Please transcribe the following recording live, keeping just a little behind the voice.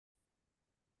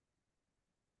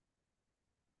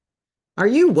Are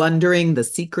you wondering the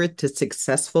secret to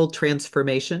successful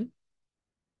transformation?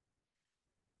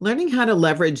 Learning how to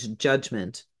leverage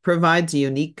judgment provides a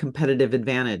unique competitive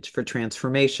advantage for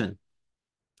transformation,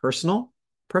 personal,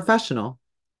 professional,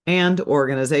 and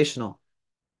organizational.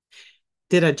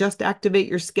 Did I just activate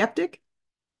your skeptic?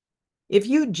 If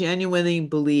you genuinely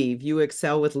believe you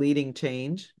excel with leading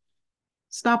change,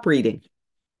 stop reading.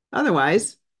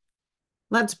 Otherwise,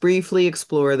 let's briefly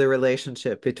explore the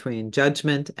relationship between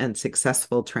judgment and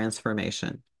successful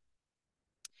transformation.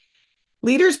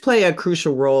 Leaders play a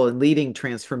crucial role in leading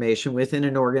transformation within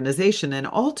an organization, and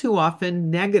all too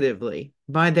often negatively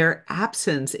by their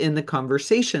absence in the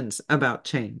conversations about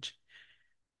change.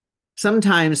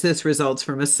 Sometimes this results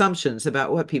from assumptions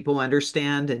about what people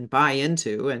understand and buy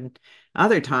into, and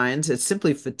other times it's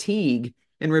simply fatigue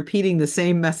in repeating the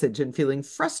same message and feeling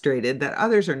frustrated that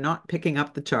others are not picking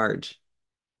up the charge.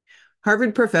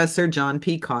 Harvard professor John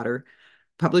P. Cotter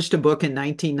published a book in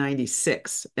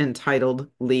 1996 entitled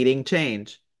Leading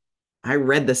Change. I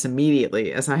read this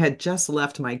immediately as I had just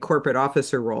left my corporate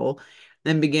officer role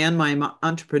and began my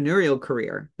entrepreneurial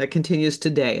career that continues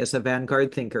today as a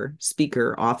vanguard thinker,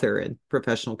 speaker, author, and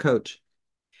professional coach.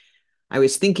 I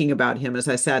was thinking about him as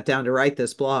I sat down to write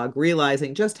this blog,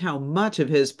 realizing just how much of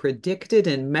his predicted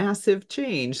and massive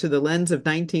change through the lens of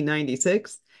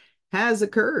 1996 has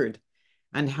occurred,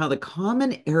 and how the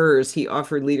common errors he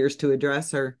offered leaders to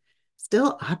address are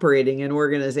still operating in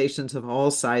organizations of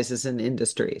all sizes and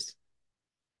industries.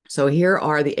 So here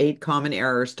are the 8 common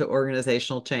errors to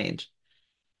organizational change: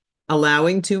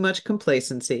 allowing too much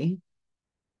complacency,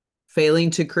 failing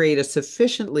to create a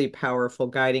sufficiently powerful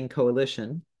guiding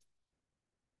coalition,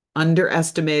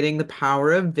 underestimating the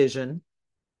power of vision,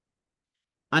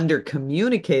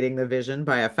 under-communicating the vision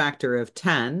by a factor of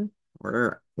 10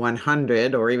 or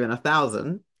 100 or even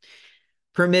 1,000,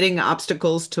 permitting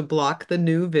obstacles to block the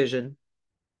new vision,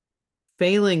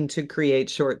 failing to create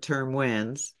short-term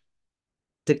wins,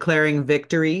 declaring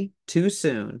victory too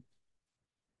soon,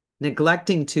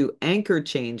 neglecting to anchor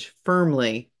change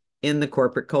firmly in the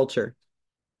corporate culture.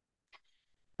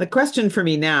 The question for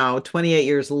me now, 28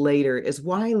 years later, is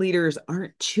why leaders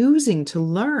aren't choosing to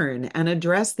learn and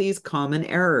address these common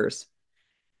errors.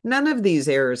 None of these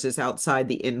errors is outside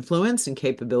the influence and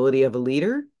capability of a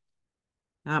leader.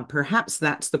 Perhaps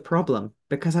that's the problem,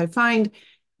 because I find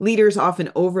leaders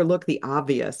often overlook the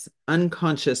obvious,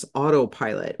 unconscious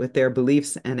autopilot with their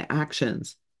beliefs and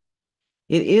actions.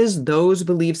 It is those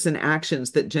beliefs and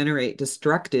actions that generate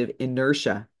destructive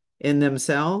inertia in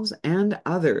themselves and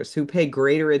others who pay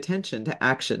greater attention to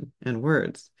action and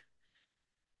words.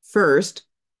 First,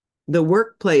 the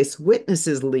workplace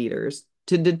witnesses leaders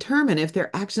to determine if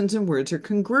their actions and words are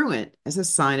congruent as a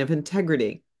sign of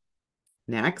integrity.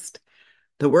 Next,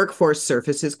 the workforce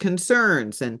surfaces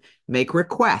concerns and make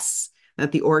requests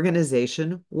that the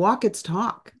organization walk its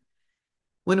talk.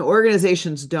 When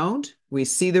organizations don't, we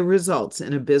see the results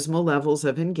in abysmal levels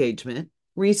of engagement,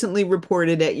 recently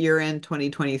reported at year-end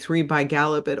 2023 by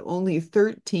Gallup at only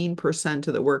 13%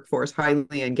 of the workforce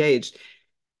highly engaged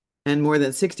and more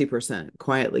than 60%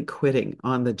 quietly quitting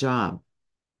on the job.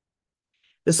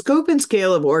 The scope and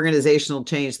scale of organizational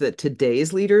change that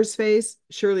today's leaders face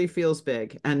surely feels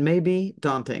big and maybe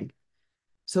daunting.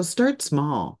 So start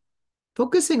small,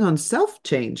 focusing on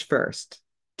self-change first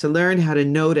to learn how to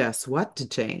notice what to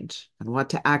change and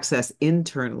what to access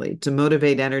internally to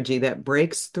motivate energy that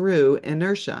breaks through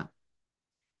inertia.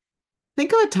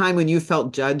 Think of a time when you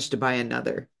felt judged by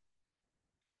another.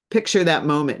 Picture that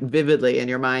moment vividly in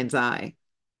your mind's eye.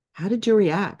 How did you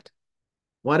react?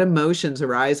 What emotions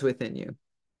arise within you?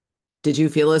 Did you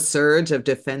feel a surge of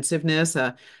defensiveness,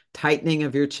 a tightening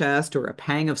of your chest, or a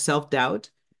pang of self-doubt?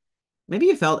 Maybe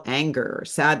you felt anger or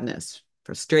sadness,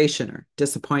 frustration or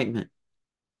disappointment.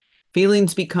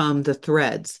 Feelings become the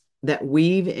threads that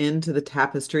weave into the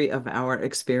tapestry of our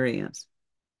experience.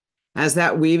 As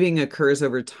that weaving occurs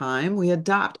over time, we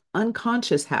adopt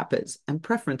unconscious habits and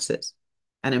preferences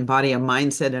and embody a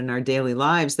mindset in our daily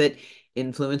lives that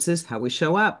influences how we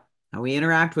show up, how we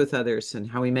interact with others, and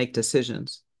how we make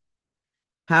decisions.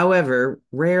 However,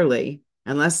 rarely,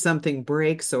 unless something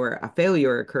breaks or a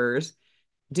failure occurs,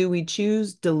 do we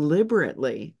choose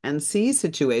deliberately and see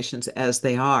situations as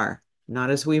they are, not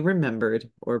as we remembered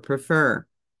or prefer.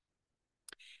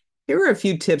 Here are a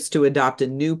few tips to adopt a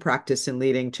new practice in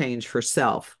leading change for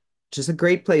self, which is a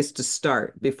great place to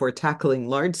start before tackling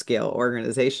large-scale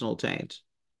organizational change.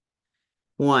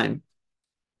 1,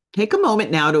 take a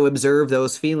moment now to observe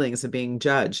those feelings of being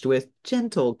judged with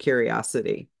gentle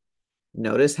curiosity.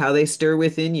 Notice how they stir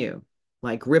within you,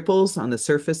 like ripples on the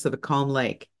surface of a calm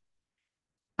lake.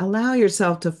 Allow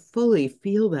yourself to fully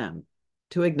feel them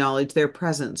to acknowledge their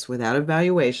presence without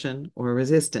evaluation or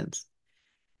resistance.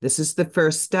 This is the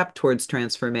first step towards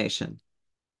transformation,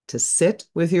 to sit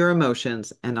with your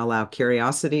emotions and allow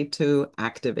curiosity to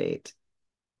activate.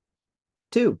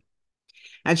 2,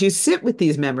 as you sit with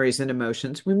these memories and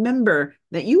emotions, remember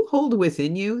that you hold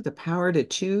within you the power to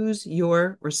choose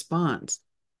your response.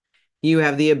 You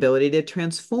have the ability to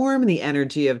transform the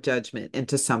energy of judgment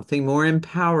into something more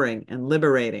empowering and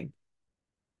liberating.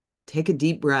 Take a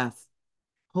deep breath.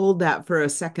 Hold that for a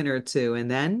second or two, and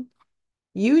then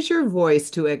use your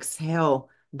voice to exhale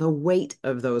the weight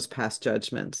of those past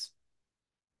judgments.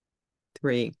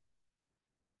 3,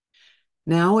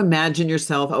 now imagine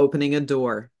yourself opening a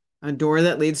door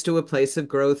that leads to a place of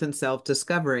growth and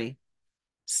self-discovery.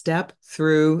 Step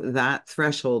through that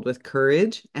threshold with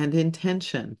courage and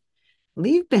intention.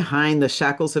 Leave behind the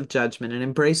shackles of judgment and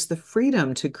embrace the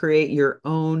freedom to create your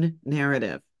own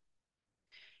narrative.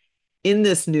 In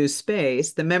this new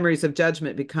space, the memories of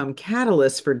judgment become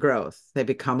catalysts for growth. They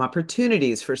become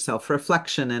opportunities for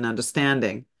self-reflection and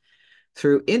understanding.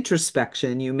 Through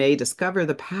introspection, you may discover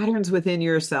the patterns within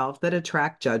yourself that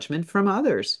attract judgment from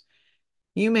others.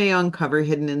 You may uncover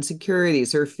hidden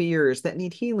insecurities or fears that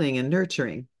need healing and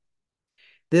nurturing.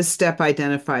 This step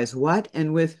identifies what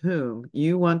and with whom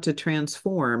you want to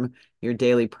transform your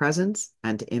daily presence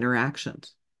and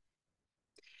interactions.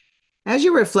 As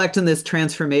you reflect on this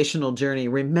transformational journey,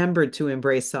 remember to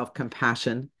embrace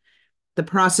self-compassion. The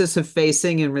process of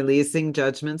facing and releasing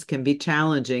judgments can be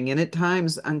challenging and at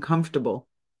times uncomfortable.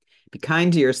 Be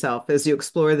kind to yourself as you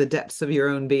explore the depths of your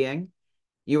own being.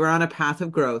 You are on a path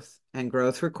of growth, and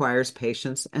growth requires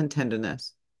patience and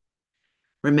tenderness.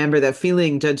 Remember that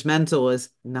feeling judgmental is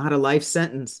not a life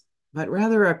sentence, but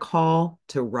rather a call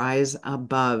to rise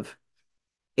above.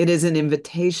 It is an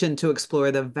invitation to explore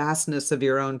the vastness of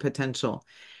your own potential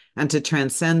and to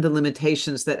transcend the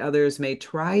limitations that others may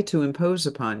try to impose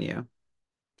upon you.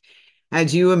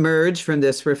 As you emerge from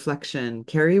this reflection,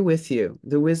 carry with you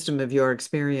the wisdom of your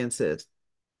experiences.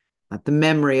 Let the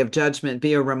memory of judgment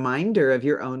be a reminder of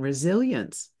your own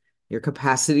resilience, your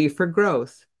capacity for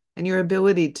growth, and your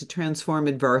ability to transform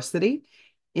adversity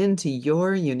into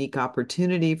your unique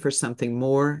opportunity for something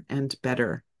more and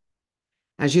better.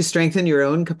 As you strengthen your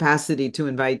own capacity to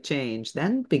invite change,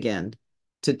 then begin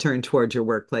to turn towards your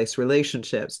workplace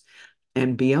relationships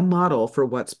and be a model for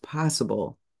what's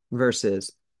possible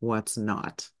versus what's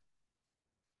not.